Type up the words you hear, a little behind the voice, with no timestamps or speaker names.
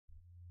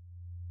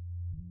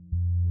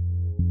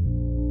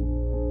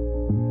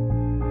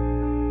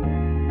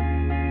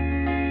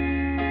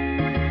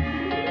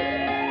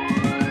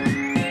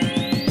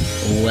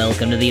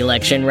Welcome to the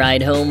election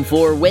ride home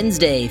for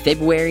Wednesday,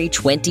 February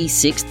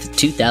 26th,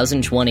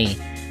 2020.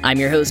 I'm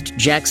your host,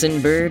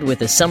 Jackson Bird,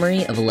 with a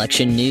summary of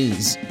election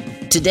news.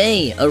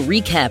 Today, a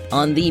recap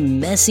on the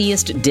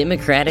messiest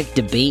Democratic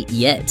debate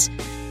yet,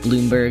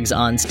 Bloomberg's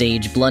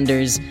onstage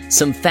blunders,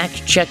 some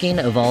fact-checking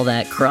of all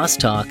that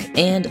crosstalk,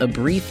 and a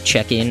brief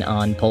check-in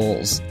on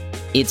polls.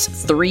 It's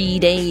 3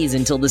 days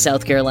until the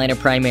South Carolina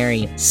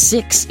primary,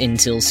 6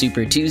 until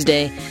Super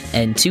Tuesday,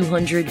 and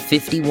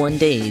 251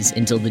 days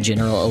until the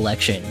general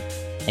election.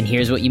 And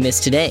here's what you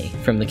missed today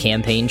from the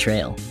campaign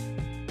trail.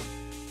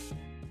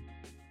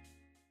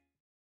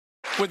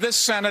 With this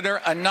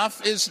senator,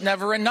 enough is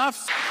never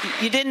enough.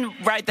 You didn't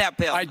write that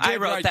bill. I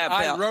wrote that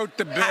bill. I wrote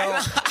the bill.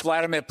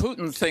 Vladimir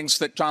Putin thinks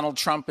that Donald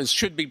Trump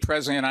should be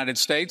president of the United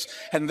States,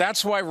 and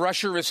that's why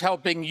Russia is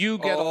helping you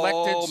get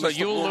elected, so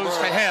you'll lose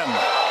to him.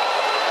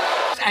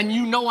 And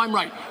you know I'm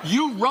right.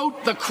 You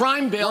wrote the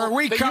crime bill. Where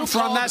we come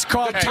from, that's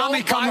called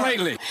Tommy Come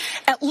Lately.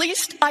 At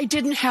least I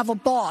didn't have a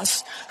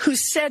boss who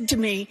said to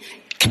me,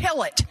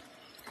 kill it.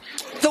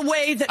 The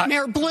way that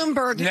Mayor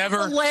Bloomberg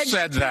alleged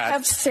to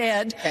have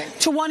said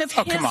to one of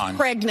his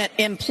pregnant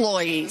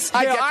employees.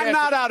 I'm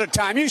not out of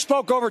time. You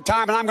spoke over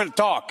time, and I'm going to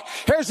talk.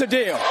 Here's the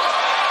deal.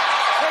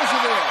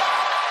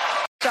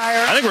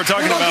 I think we're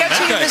talking about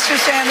that. You, Mr.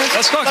 Sanders.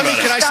 Let's talk about it.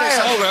 Can I say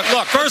something?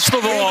 Look, first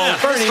of all,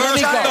 Bernie,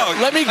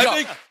 let me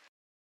go.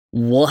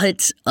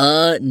 What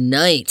a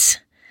night.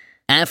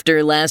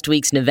 After last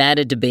week's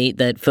Nevada debate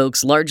that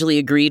folks largely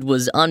agreed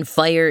was on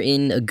fire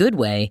in a good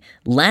way,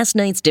 last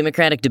night's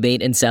Democratic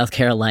debate in South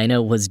Carolina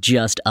was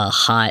just a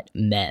hot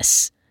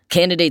mess.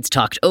 Candidates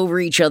talked over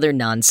each other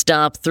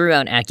nonstop, threw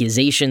out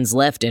accusations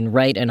left and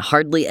right, and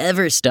hardly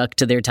ever stuck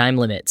to their time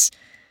limits.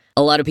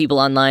 A lot of people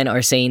online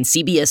are saying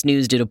CBS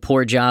News did a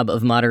poor job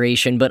of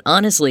moderation, but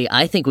honestly,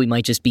 I think we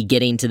might just be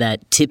getting to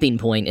that tipping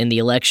point in the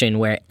election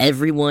where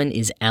everyone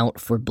is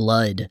out for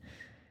blood.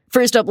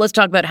 First up, let's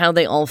talk about how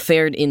they all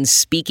fared in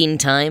speaking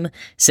time.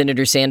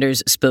 Senator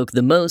Sanders spoke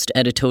the most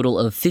at a total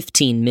of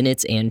 15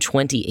 minutes and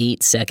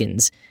 28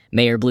 seconds.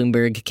 Mayor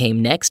Bloomberg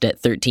came next at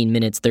 13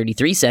 minutes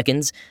 33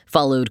 seconds,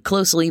 followed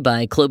closely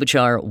by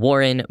Klobuchar,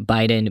 Warren,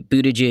 Biden,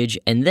 Buttigieg,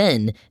 and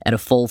then, at a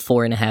full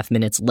 4.5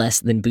 minutes less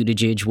than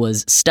Buttigieg,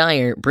 was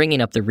Steyer,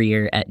 bringing up the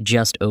rear at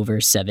just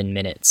over 7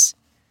 minutes.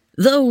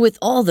 Though with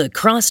all the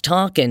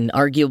crosstalk and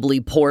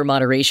arguably poor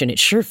moderation, it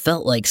sure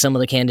felt like some of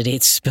the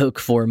candidates spoke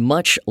for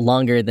much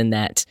longer than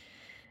that.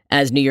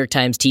 As New York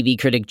Times TV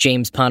critic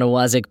James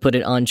Poniewozik put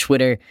it on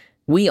Twitter,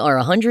 "We are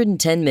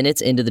 110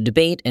 minutes into the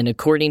debate, and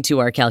according to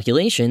our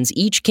calculations,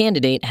 each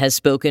candidate has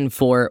spoken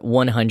for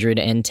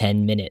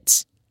 110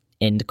 minutes."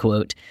 End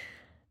quote.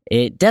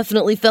 It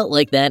definitely felt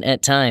like that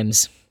at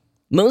times.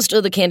 Most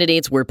of the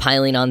candidates were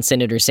piling on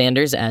Senator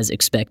Sanders, as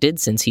expected,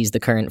 since he's the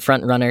current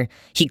frontrunner.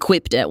 He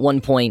quipped at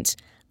one point,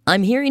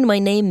 "I'm hearing my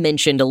name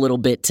mentioned a little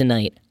bit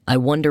tonight. I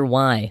wonder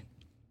why."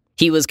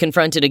 He was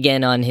confronted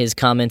again on his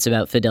comments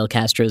about Fidel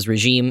Castro's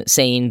regime,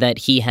 saying that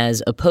he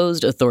has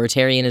opposed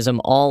authoritarianism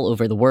all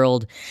over the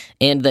world,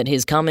 and that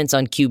his comments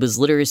on Cuba's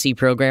literacy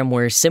program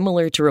were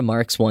similar to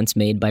remarks once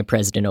made by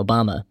President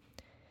Obama.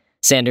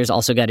 Sanders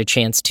also got a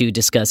chance to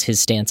discuss his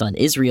stance on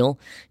Israel.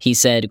 He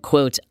said,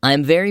 quote,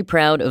 "I'm very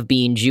proud of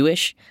being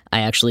Jewish. I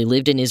actually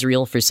lived in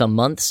Israel for some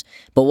months.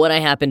 But what I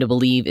happen to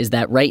believe is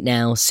that right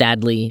now,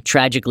 sadly,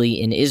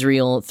 tragically in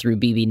Israel, through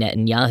Bibi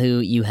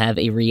Netanyahu, you have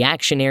a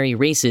reactionary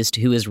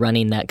racist who is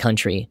running that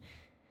country."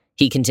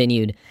 He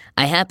continued,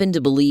 "I happen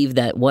to believe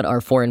that what our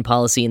foreign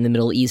policy in the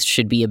Middle East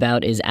should be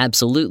about is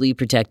absolutely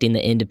protecting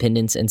the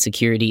independence and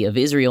security of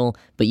Israel,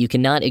 but you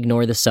cannot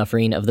ignore the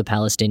suffering of the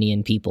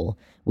Palestinian people.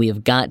 We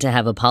have got to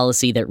have a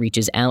policy that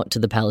reaches out to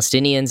the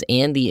Palestinians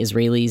and the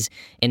Israelis,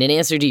 and in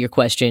answer to your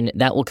question,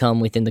 that will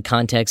come within the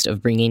context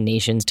of bringing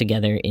nations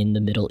together in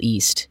the Middle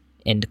East."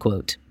 End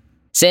quote.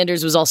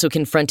 Sanders was also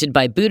confronted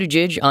by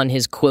Buttigieg on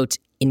his, quote,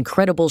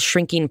 "incredible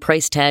shrinking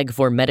price tag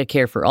for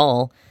Medicare for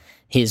all,"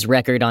 his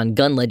record on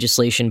gun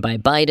legislation by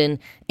Biden,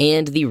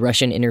 and the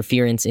Russian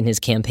interference in his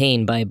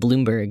campaign by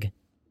Bloomberg.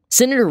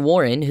 Senator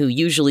Warren, who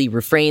usually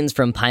refrains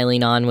from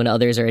piling on when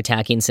others are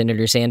attacking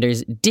Senator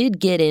Sanders,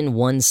 did get in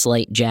one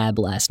slight jab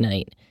last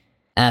night.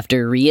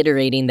 After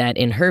reiterating that,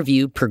 in her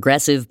view,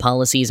 progressive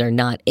policies are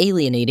not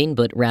alienating,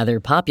 but rather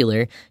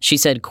popular, she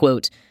said,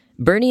 quote,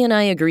 "Bernie and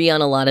I agree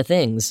on a lot of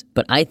things,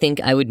 but I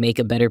think I would make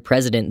a better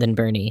president than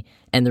Bernie.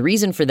 And the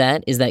reason for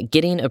that is that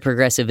getting a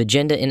progressive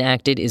agenda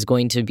enacted is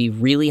going to be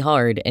really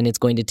hard, and it's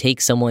going to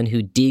take someone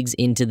who digs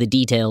into the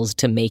details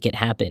to make it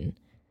happen.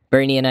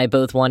 Bernie and I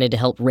both wanted to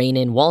help rein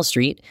in Wall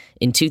Street.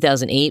 In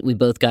 2008, we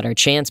both got our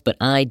chance, but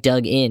I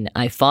dug in.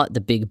 I fought the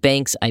big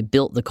banks, I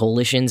built the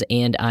coalitions,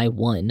 and I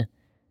won.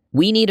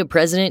 We need a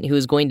president who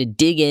is going to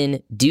dig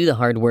in, do the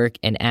hard work,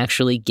 and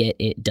actually get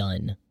it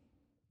done."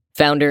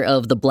 Founder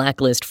of the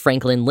Blacklist,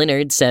 Franklin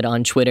Leonard, said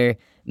on Twitter,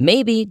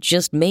 "Maybe,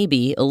 just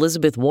maybe,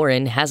 Elizabeth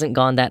Warren hasn't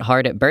gone that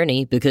hard at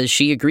Bernie because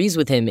she agrees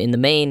with him in the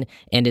main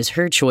and is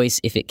her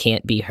choice if it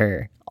can't be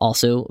her.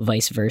 Also,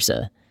 vice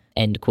versa."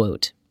 End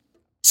quote.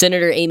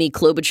 Senator Amy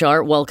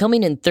Klobuchar, while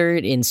coming in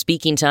third in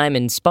speaking time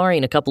and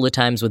sparring a couple of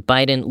times with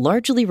Biden,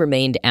 largely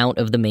remained out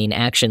of the main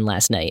action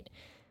last night.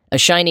 A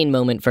shining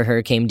moment for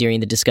her came during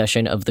the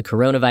discussion of the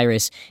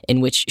coronavirus,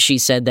 in which she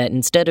said that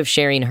instead of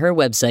sharing her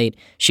website,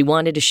 she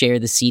wanted to share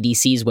the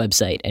CDC's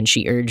website, and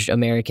she urged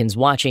Americans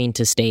watching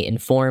to stay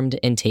informed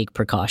and take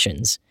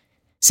precautions.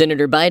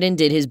 Senator Biden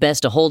did his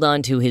best to hold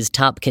on to his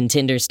top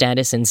contender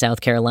status in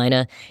South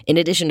Carolina. In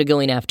addition to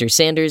going after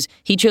Sanders,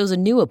 he chose a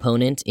new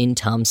opponent in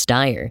Tom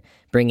Steyer,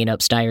 bringing up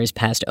Steyer's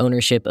past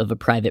ownership of a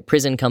private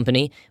prison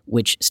company,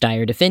 which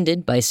Steyer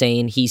defended by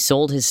saying he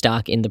sold his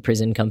stock in the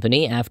prison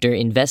company after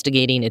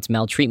investigating its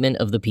maltreatment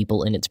of the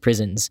people in its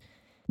prisons.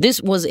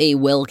 This was a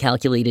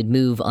well-calculated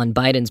move on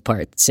Biden's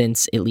part,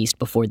 since, at least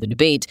before the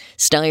debate,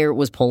 Steyer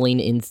was polling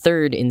in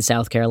third in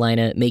South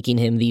Carolina, making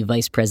him the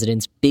vice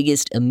president's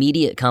biggest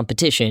immediate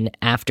competition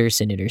after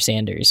Senator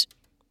Sanders.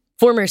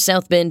 Former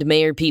South Bend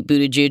Mayor Pete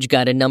Buttigieg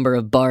got a number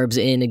of barbs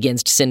in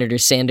against Senator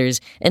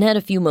Sanders and had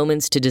a few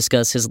moments to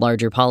discuss his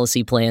larger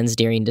policy plans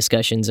during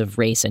discussions of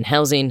race and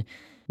housing.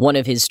 One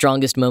of his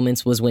strongest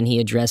moments was when he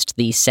addressed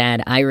the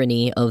sad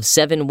irony of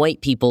 7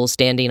 white people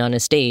standing on a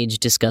stage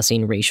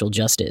discussing racial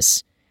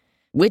justice,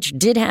 which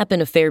did happen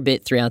a fair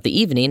bit throughout the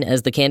evening,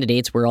 as the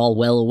candidates were all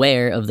well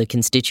aware of the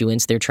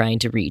constituents they're trying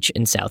to reach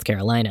in South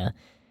Carolina.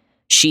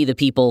 She the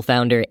People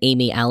founder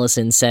Amy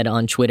Allison said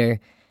on Twitter,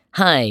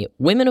 "Hi,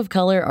 women of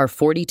color are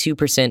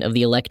 42% of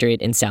the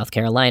electorate in South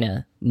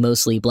Carolina,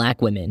 mostly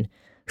black women.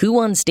 Who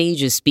on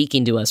stage is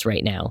speaking to us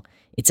right now?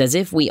 It's as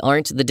if we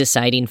aren't the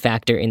deciding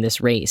factor in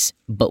this race,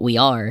 but we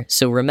are,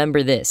 so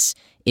remember this.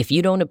 If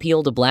you don't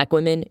appeal to black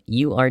women,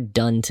 you are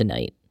done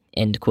tonight."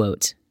 End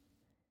quote.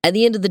 At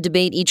the end of the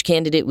debate, each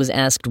candidate was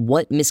asked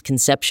what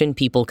misconception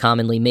people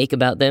commonly make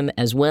about them,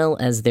 as well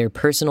as their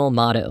personal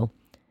motto.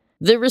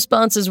 The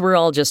responses were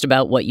all just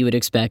about what you would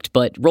expect,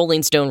 but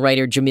Rolling Stone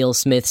writer Jamil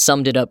Smith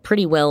summed it up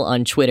pretty well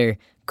on Twitter,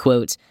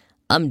 quote,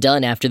 "I'm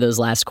done after those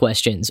last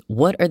questions.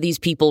 What are these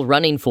people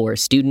running for,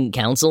 student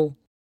council?"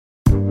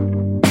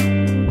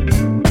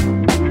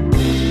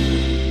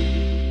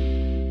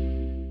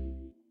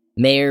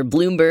 Mayor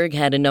Bloomberg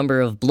had a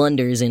number of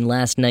blunders in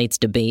last night's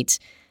debate.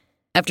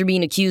 After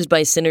being accused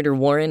by Senator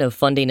Warren of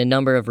funding a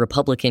number of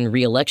Republican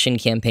re-election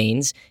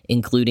campaigns,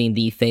 including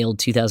the failed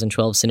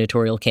 2012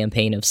 senatorial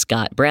campaign of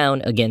Scott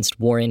Brown against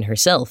Warren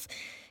herself,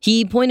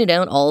 he pointed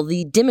out all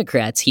the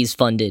Democrats he's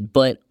funded,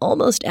 but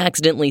almost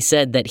accidentally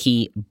said that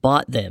he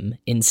bought them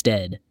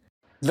instead.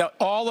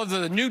 All of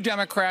the new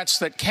Democrats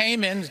that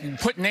came in,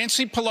 put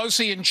Nancy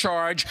Pelosi in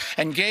charge,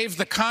 and gave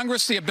the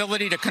Congress the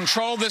ability to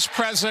control this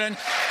president,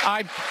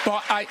 I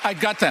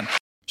got them.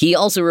 He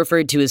also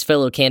referred to his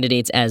fellow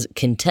candidates as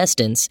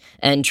contestants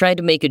and tried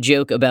to make a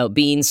joke about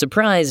being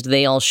surprised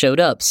they all showed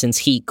up, since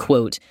he,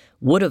 quote,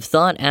 "would have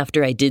thought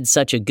after I did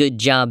such a good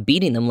job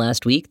beating them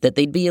last week that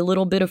they'd be a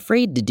little bit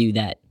afraid to do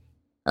that."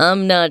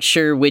 I'm not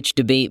sure which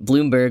debate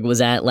Bloomberg was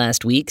at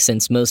last week,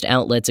 since most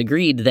outlets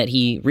agreed that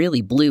he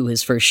really blew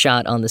his first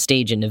shot on the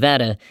stage in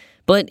Nevada,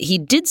 but he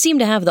did seem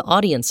to have the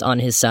audience on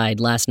his side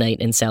last night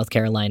in South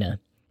Carolina.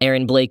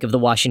 Aaron Blake of the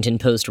Washington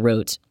Post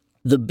wrote,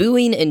 "The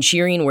booing and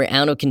cheering were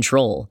out of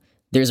control.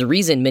 There's a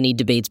reason many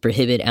debates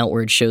prohibit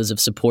outward shows of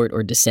support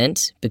or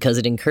dissent, because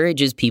it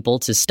encourages people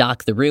to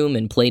stock the room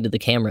and play to the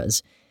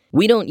cameras.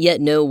 We don't yet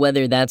know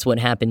whether that's what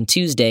happened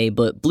Tuesday,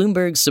 but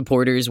Bloomberg's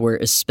supporters were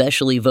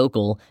especially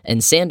vocal,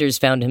 and Sanders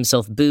found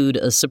himself booed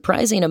a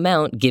surprising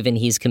amount given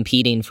he's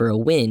competing for a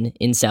win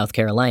in South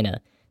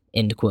Carolina."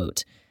 End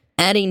quote.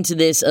 Adding to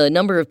this, a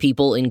number of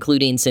people,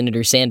 including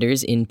Senator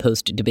Sanders in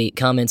post-debate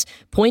comments,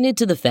 pointed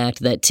to the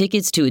fact that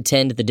tickets to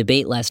attend the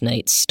debate last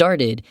night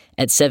started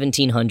at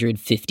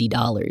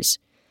 $1,750.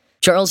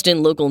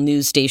 Charleston local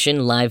news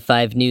station Live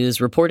 5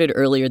 News reported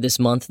earlier this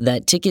month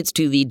that tickets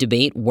to the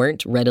debate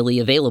weren't readily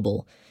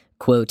available.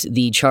 Quote,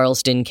 "The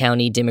Charleston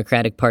County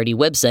Democratic Party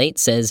website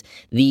says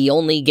the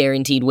only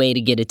guaranteed way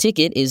to get a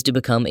ticket is to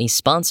become a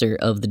sponsor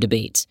of the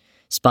debate.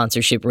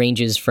 Sponsorship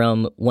ranges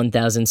from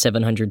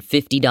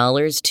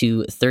 $1,750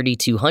 to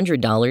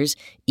 $3,200,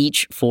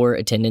 each for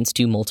attendance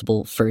to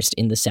multiple First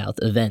in the South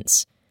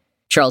events."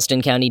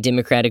 Charleston County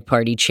Democratic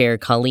Party Chair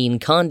Colleen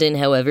Condon,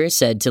 however,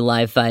 said to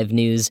Live 5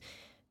 News,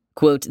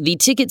 quote, "The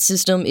ticket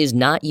system is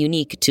not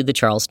unique to the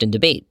Charleston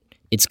debate.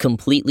 It's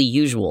completely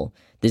usual.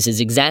 This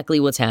is exactly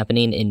what's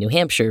happening in New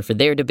Hampshire for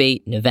their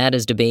debate,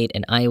 Nevada's debate,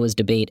 and Iowa's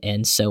debate,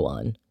 and so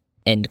on."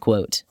 End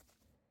quote.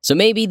 So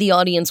maybe the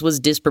audience was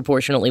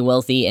disproportionately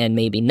wealthy and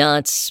maybe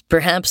not.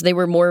 Perhaps they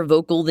were more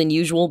vocal than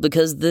usual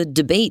because the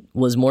debate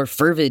was more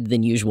fervid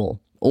than usual.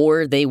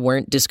 Or they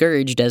weren't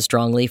discouraged as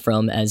strongly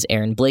from, as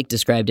Aaron Blake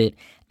described it,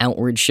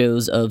 outward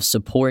shows of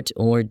support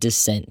or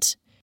dissent.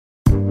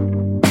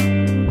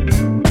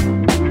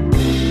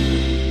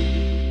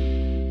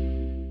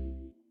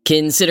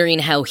 Considering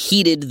how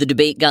heated the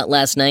debate got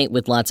last night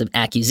with lots of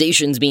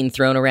accusations being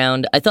thrown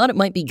around, I thought it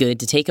might be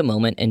good to take a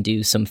moment and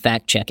do some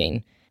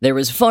fact-checking. There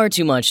was far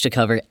too much to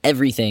cover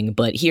everything,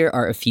 but here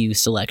are a few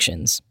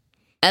selections.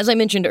 As I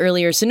mentioned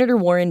earlier, Senator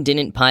Warren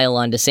didn't pile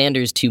on to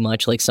Sanders too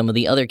much like some of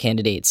the other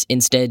candidates,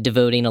 instead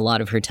devoting a lot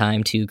of her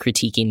time to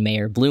critiquing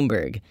Mayor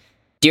Bloomberg.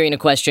 During a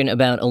question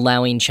about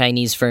allowing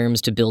Chinese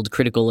firms to build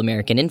critical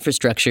American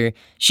infrastructure,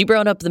 she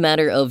brought up the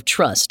matter of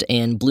trust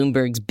and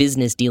Bloomberg's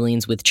business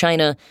dealings with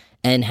China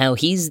and how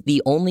he's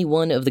the only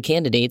one of the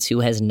candidates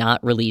who has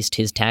not released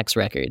his tax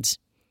records.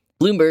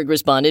 Bloomberg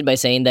responded by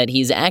saying that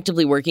he's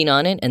actively working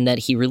on it and that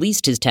he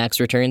released his tax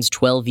returns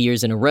 12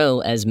 years in a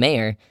row as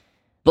mayor.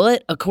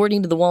 But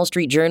according to the Wall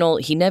Street Journal,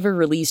 he never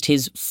released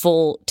his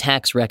full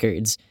tax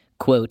records,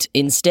 quote,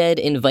 instead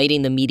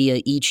inviting the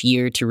media each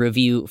year to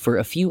review for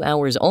a few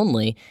hours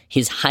only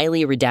his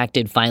highly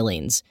redacted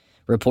filings.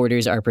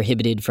 Reporters are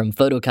prohibited from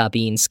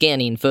photocopying,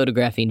 scanning,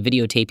 photographing,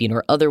 videotaping,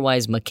 or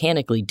otherwise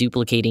mechanically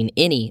duplicating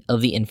any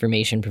of the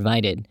information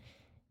provided.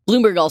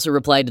 Bloomberg also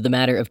replied to the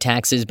matter of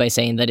taxes by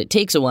saying that it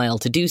takes a while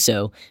to do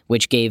so,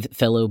 which gave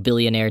fellow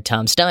billionaire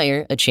Tom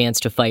Steyer a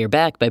chance to fire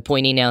back by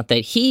pointing out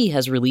that he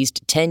has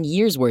released 10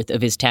 years' worth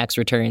of his tax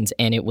returns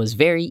and it was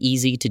very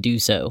easy to do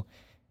so.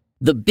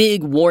 The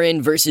big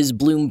Warren versus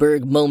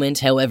Bloomberg moment,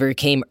 however,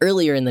 came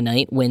earlier in the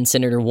night when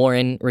Senator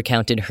Warren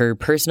recounted her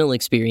personal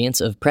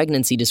experience of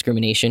pregnancy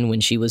discrimination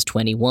when she was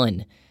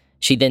 21.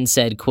 She then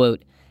said,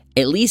 quote,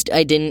 "At least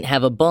I didn't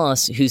have a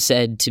boss who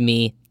said to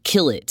me,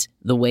 'Kill it,'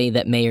 the way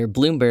that Mayor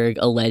Bloomberg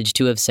alleged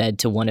to have said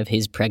to one of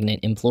his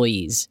pregnant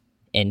employees."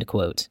 End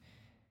quote.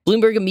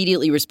 Bloomberg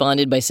immediately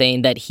responded by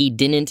saying that he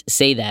didn't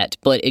say that,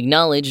 but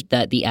acknowledged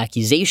that the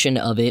accusation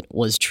of it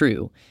was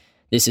true.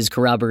 This is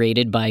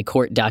corroborated by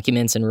court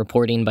documents and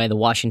reporting by The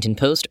Washington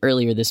Post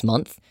earlier this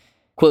month.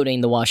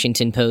 Quoting The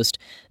Washington Post,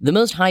 "The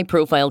most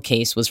high-profile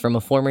case was from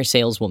a former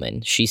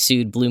saleswoman. She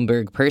sued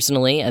Bloomberg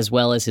personally as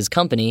well as his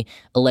company,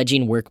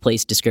 alleging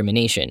workplace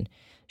discrimination.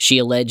 She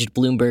alleged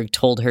Bloomberg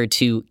told her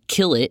to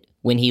kill it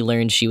when he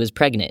learned she was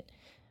pregnant.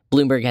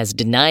 Bloomberg has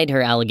denied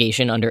her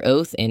allegation under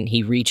oath, and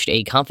he reached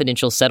a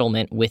confidential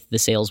settlement with the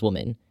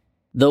saleswoman."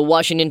 The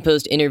Washington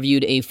Post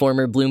interviewed a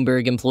former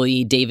Bloomberg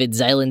employee, David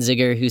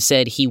Zeilenziger, who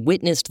said he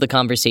witnessed the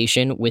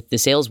conversation with the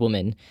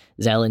saleswoman.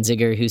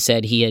 Zeilenziger, who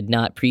said he had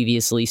not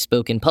previously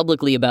spoken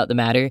publicly about the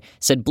matter,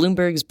 said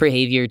Bloomberg's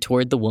behavior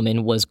toward the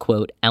woman was,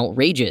 quote,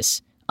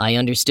 "outrageous. I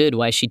understood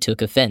why she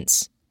took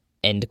offense."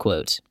 End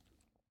quote.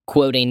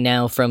 Quoting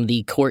now from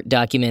the court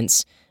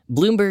documents,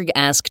 Bloomberg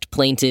asked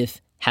plaintiff,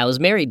 "How's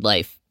married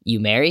life? You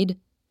married?"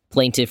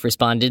 Plaintiff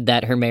responded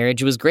that her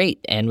marriage was great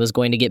and was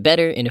going to get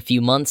better in a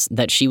few months,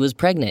 that she was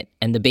pregnant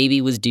and the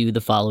baby was due the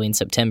following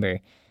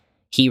September.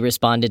 He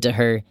responded to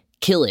her,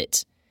 "Kill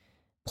it."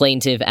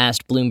 Plaintiff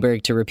asked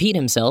Bloomberg to repeat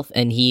himself,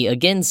 and he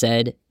again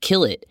said,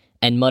 "Kill it,"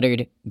 and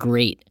muttered,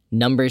 "Great,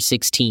 number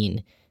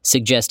 16,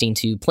 suggesting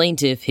to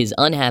plaintiff his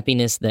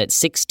unhappiness that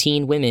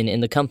 16 women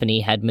in the company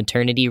had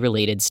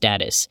maternity-related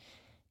status.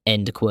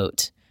 End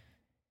quote.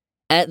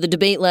 At the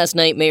debate last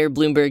night, Mayor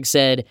Bloomberg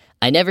said,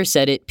 "I never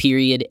said it,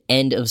 period,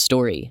 end of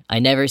story. I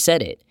never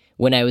said it.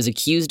 When I was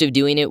accused of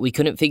doing it, we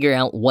couldn't figure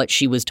out what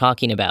she was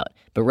talking about.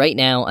 But right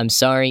now, I'm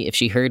sorry if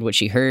she heard what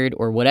she heard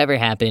or whatever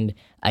happened.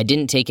 I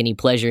didn't take any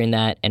pleasure in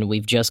that, and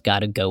we've just got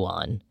to go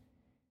on."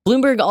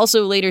 Bloomberg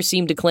also later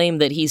seemed to claim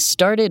that he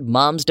started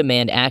Moms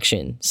Demand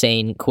Action,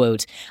 saying,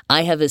 quote,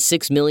 "I have a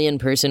 6 million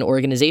person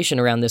organization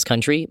around this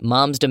country,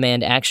 Moms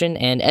Demand Action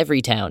and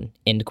Everytown,"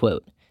 end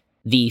quote.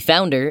 The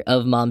founder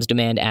of Moms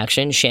Demand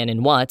Action,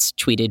 Shannon Watts,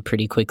 tweeted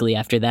pretty quickly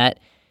after that,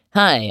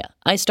 "Hi,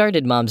 I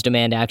started Moms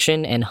Demand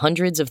Action, and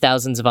hundreds of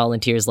thousands of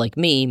volunteers like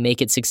me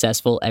make it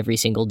successful every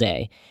single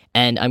day.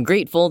 And I'm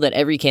grateful that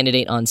every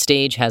candidate on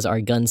stage has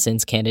our Gun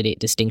Sense candidate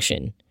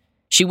distinction."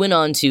 She went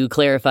on to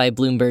clarify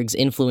Bloomberg's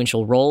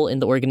influential role in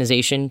the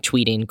organization,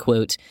 tweeting,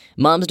 quote,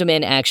 "Moms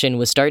Demand Action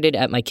was started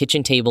at my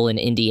kitchen table in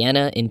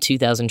Indiana in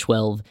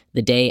 2012,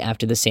 the day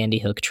after the Sandy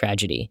Hook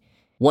tragedy.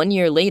 1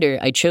 year later,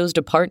 I chose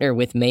to partner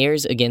with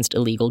Mayors Against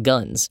Illegal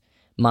Guns.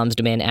 Moms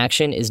Demand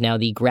Action is now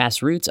the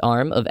grassroots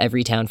arm of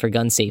Everytown for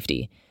gun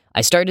safety.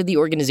 I started the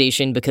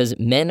organization because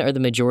men are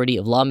the majority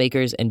of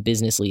lawmakers and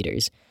business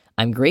leaders.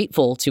 I'm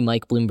grateful to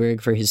Mike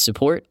Bloomberg for his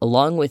support,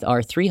 along with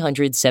our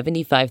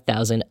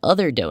 375,000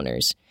 other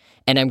donors.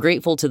 And I'm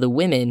grateful to the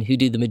women who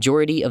do the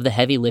majority of the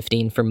heavy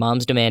lifting for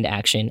Moms Demand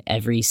Action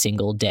every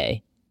single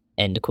day."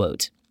 End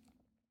quote.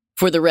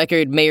 For the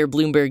record, Mayor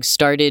Bloomberg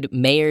started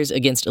Mayors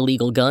Against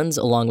Illegal Guns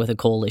along with a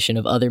coalition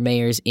of other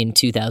mayors in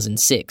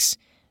 2006.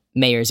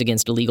 Mayors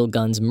Against Illegal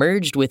Guns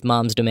merged with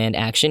Moms Demand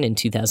Action in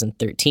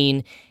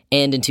 2013,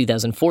 and in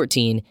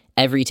 2014,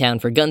 Everytown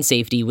for Gun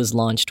Safety was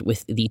launched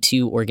with the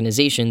two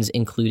organizations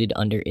included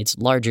under its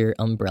larger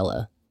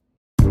umbrella.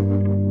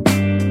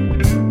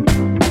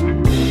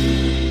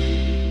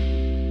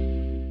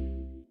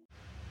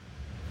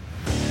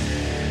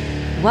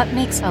 What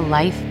makes a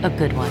life a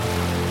good one?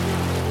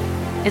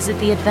 Is it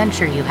the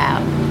adventure you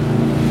have?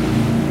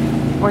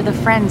 Or the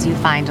friends you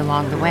find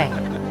along the way?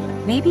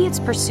 Maybe it's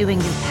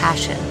pursuing your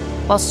passion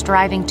while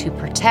striving to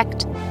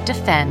protect,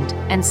 defend,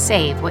 and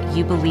save what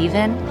you believe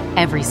in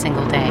every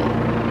single day.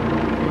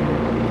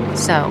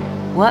 So,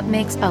 what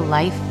makes a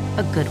life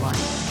a good one?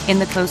 In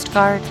the Coast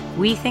Guard,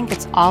 we think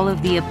it's all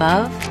of the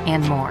above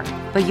and more.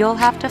 but you'll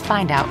have to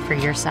find out for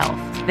yourself.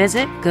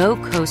 Visit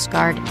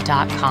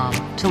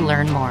GoCoastGuard.com to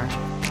learn more.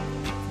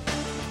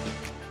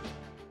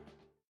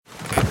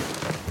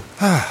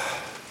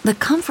 The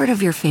comfort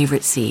of your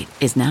favorite seat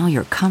is now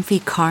your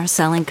comfy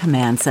car-selling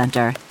command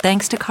center,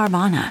 thanks to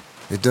Carvana.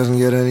 It doesn't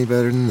get any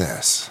better than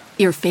this.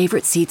 Your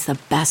favorite seat's the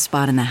best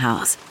spot in the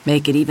house.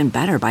 Make it even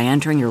better by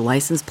entering your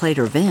license plate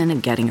or VIN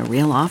and getting a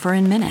real offer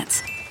in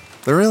minutes.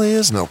 There really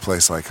is no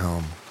place like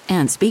home.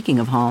 And speaking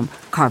of home,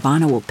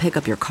 Carvana will pick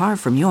up your car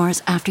from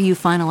yours after you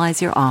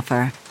finalize your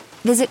offer.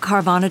 Visit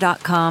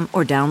Carvana.com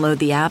or download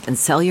the app and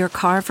sell your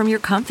car from your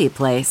comfy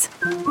place.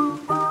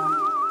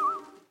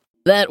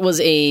 That was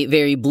a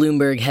very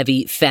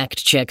Bloomberg-heavy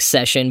fact-check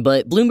session,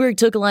 but Bloomberg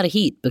took a lot of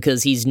heat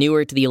because he's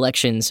newer to the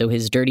election, so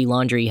his dirty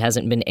laundry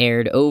hasn't been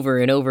aired over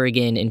and over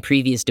again in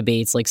previous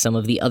debates like some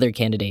of the other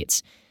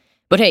candidates.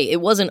 But hey, it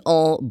wasn't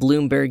all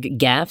Bloomberg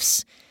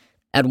gaffes.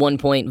 At one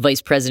point,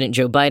 Vice President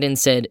Joe Biden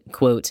said,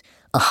 quote,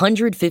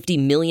 150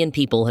 million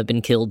people have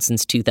been killed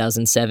since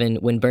 2007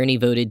 when Bernie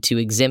voted to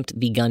exempt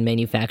the gun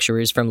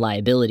manufacturers from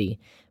liability.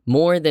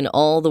 More than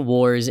all the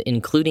wars,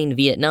 including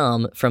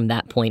Vietnam, from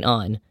that point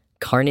on.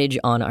 Carnage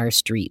on our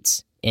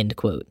streets, end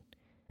quote.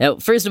 Now,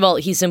 first of all,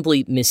 he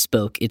simply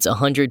misspoke. It's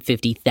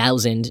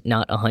 150,000,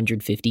 not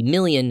 150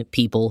 million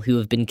people who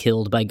have been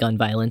killed by gun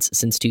violence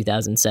since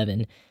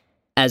 2007.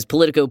 As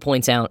Politico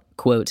points out,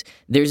 quote,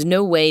 there's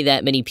no way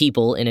that many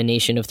people in a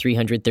nation of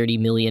 330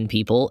 million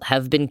people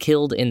have been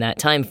killed in that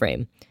time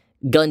frame.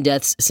 Gun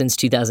deaths since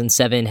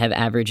 2007 have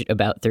averaged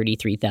about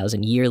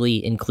 33,000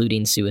 yearly,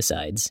 including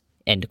suicides,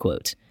 end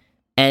quote.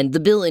 And the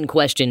bill in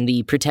question,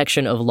 the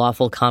Protection of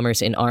Lawful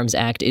Commerce in Arms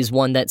Act, is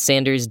one that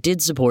Sanders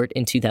did support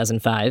in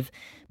 2005,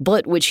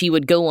 but which he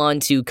would go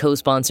on to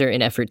co-sponsor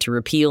an effort to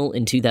repeal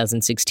in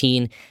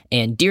 2016,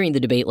 and during the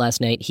debate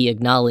last night, he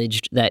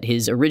acknowledged that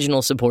his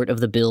original support of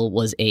the bill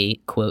was a,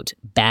 quote,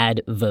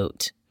 bad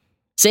vote.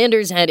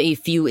 Sanders had a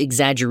few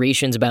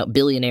exaggerations about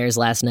billionaires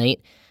last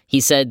night.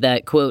 He said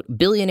that, quote,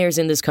 billionaires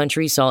in this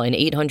country saw an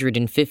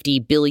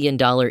 $850 billion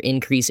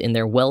increase in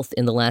their wealth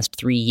in the last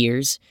 3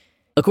 years.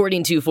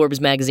 According to Forbes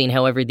magazine,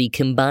 however, the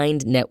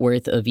combined net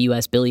worth of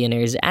U.S.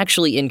 billionaires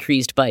actually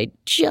increased by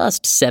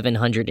just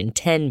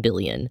 $710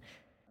 billion.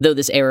 Though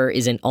this error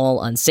isn't all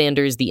on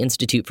Sanders, the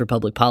Institute for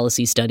Public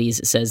Policy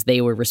Studies says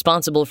they were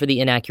responsible for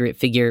the inaccurate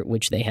figure,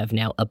 which they have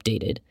now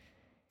updated.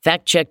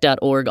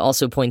 Factcheck.org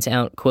also points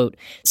out, quote,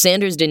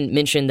 Sanders didn't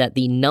mention that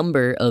the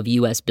number of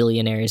U.S.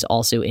 billionaires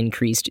also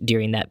increased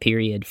during that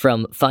period,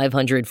 from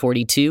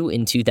 542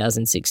 in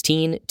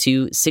 2016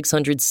 to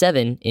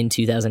 607 in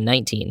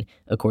 2019,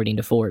 according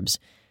to Forbes.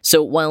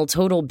 So while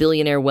total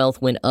billionaire wealth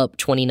went up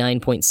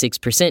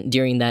 29.6%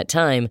 during that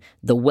time,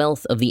 the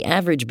wealth of the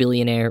average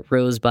billionaire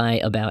rose by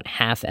about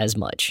half as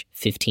much,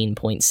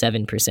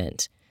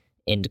 15.7%,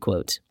 end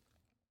quote.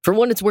 For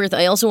what it's worth,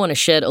 I also want to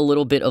shed a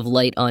little bit of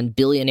light on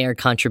billionaire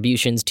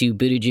contributions to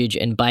Buttigieg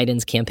and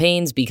Biden's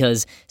campaigns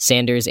because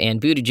Sanders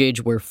and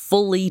Buttigieg were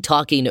fully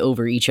talking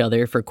over each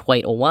other for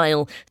quite a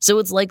while, so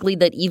it's likely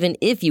that even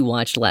if you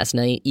watched last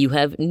night, you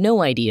have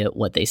no idea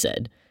what they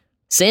said.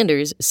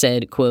 Sanders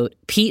said, quote,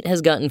 Pete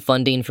has gotten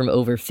funding from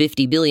over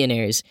 50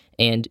 billionaires,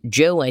 and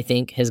Joe, I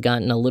think, has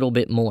gotten a little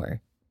bit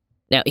more.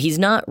 Now, he's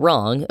not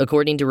wrong.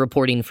 According to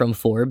reporting from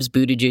Forbes,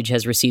 Buttigieg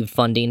has received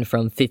funding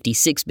from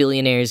 56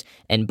 billionaires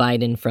and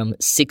Biden from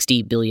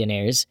 60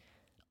 billionaires.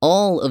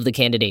 All of the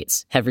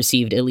candidates have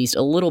received at least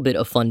a little bit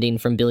of funding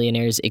from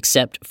billionaires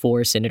except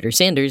for Senator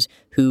Sanders,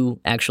 who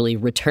actually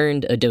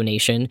returned a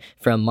donation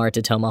from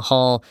Marta Toma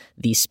Hall,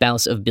 the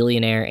spouse of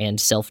billionaire and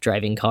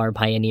self-driving car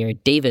pioneer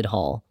David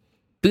Hall.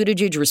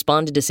 Buttigieg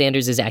responded to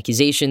Sanders'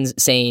 accusations,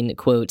 saying,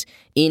 quote,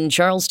 in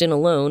Charleston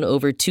alone,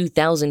 over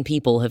 2,000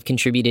 people have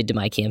contributed to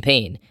my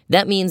campaign.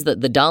 That means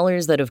that the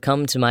dollars that have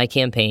come to my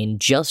campaign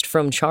just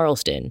from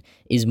Charleston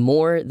is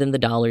more than the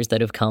dollars that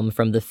have come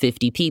from the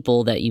 50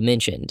 people that you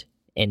mentioned,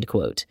 end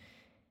quote.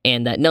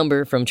 And that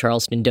number from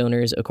Charleston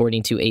donors,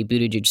 according to a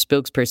Buttigieg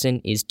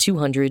spokesperson, is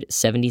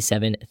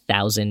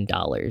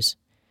 $277,000.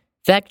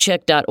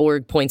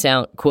 Factcheck.org points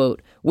out,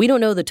 quote, we don't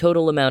know the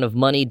total amount of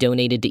money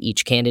donated to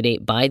each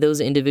candidate by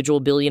those individual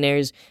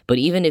billionaires, but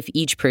even if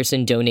each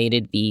person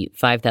donated the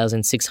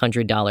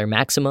 $5,600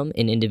 maximum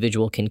an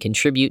individual can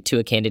contribute to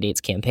a candidate's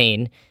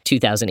campaign,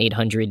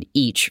 $2,800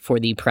 each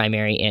for the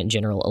primary and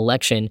general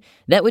election,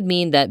 that would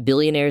mean that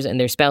billionaires and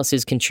their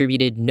spouses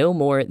contributed no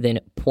more than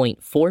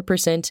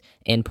 0.4%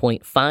 and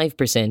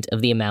 0.5%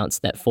 of the amounts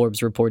that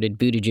Forbes reported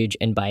Buttigieg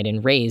and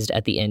Biden raised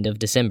at the end of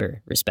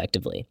December,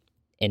 respectively,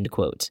 end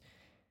quote.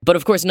 But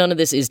of course, none of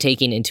this is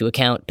taking into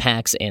account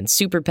PACs and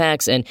super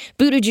PACs, and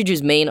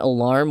Buttigieg's main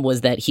alarm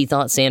was that he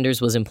thought Sanders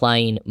was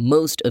implying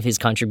most of his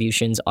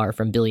contributions are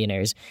from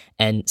billionaires,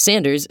 and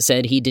Sanders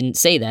said he didn't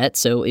say that,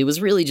 so it was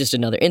really just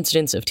another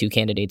instance of two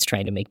candidates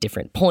trying to make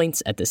different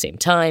points at the same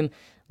time,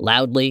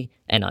 loudly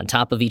and on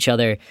top of each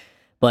other.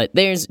 But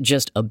there's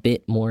just a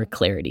bit more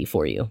clarity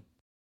for you.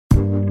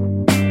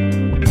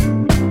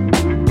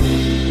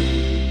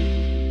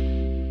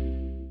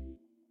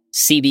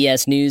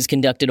 CBS News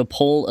conducted a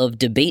poll of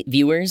debate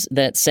viewers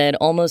that said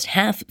almost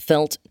half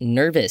felt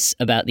nervous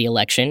about the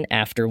election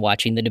after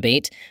watching the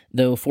debate,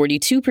 though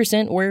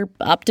 42% were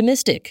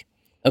optimistic.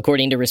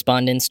 According to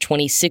respondents,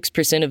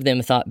 26% of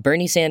them thought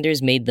Bernie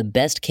Sanders made the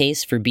best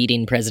case for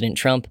beating President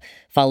Trump,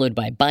 followed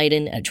by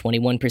Biden at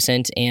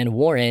 21% and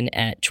Warren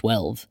at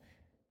 12%.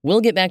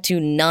 We'll get back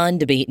to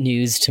non-debate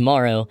news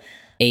tomorrow.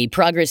 A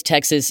Progress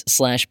Texas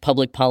 /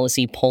 Public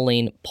Policy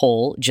polling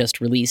poll just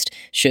released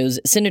shows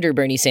Senator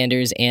Bernie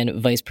Sanders and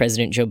Vice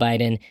President Joe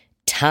Biden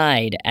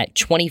tied at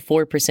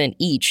 24%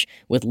 each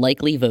with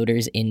likely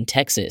voters in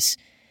Texas.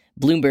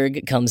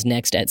 Bloomberg comes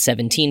next at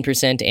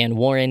 17% and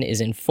Warren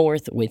is in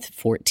fourth with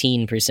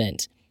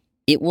 14%.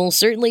 It will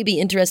certainly be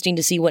interesting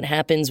to see what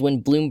happens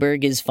when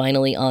Bloomberg is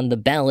finally on the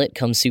ballot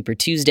come Super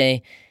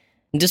Tuesday.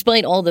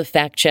 Despite all the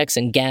fact checks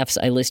and gaffes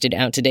I listed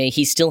out today,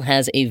 he still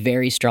has a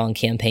very strong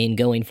campaign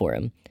going for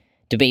him.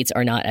 Debates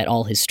are not at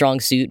all his strong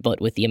suit,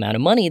 but with the amount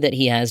of money that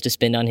he has to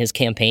spend on his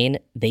campaign,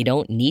 they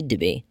don't need to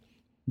be.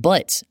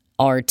 But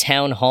are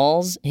town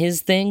halls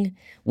his thing?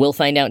 We'll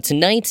find out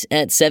tonight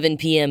at 7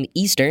 p.m.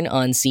 Eastern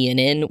on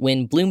CNN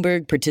when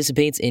Bloomberg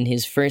participates in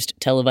his first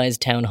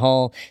televised town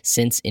hall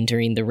since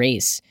entering the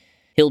race.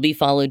 He'll be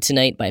followed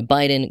tonight by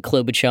Biden,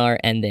 Klobuchar,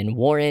 and then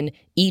Warren,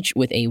 each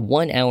with a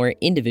 1-hour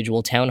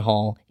individual town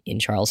hall in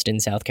Charleston,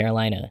 South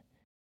Carolina.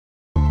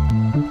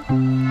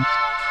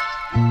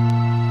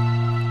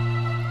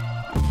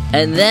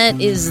 And that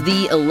is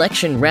the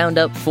election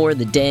roundup for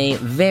the day.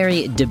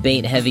 Very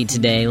debate-heavy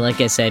today.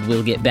 Like I said,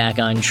 we'll get back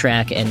on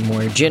track and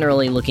more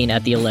generally looking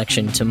at the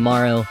election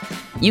tomorrow.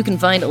 You can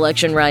find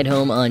Election Ride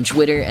Home on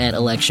Twitter at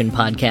Election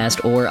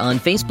Podcast or on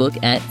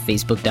Facebook at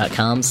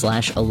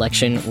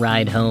facebook.com/Election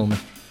Ride Home.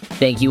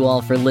 Thank you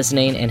all for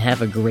listening and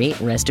have a great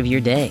rest of your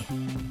day.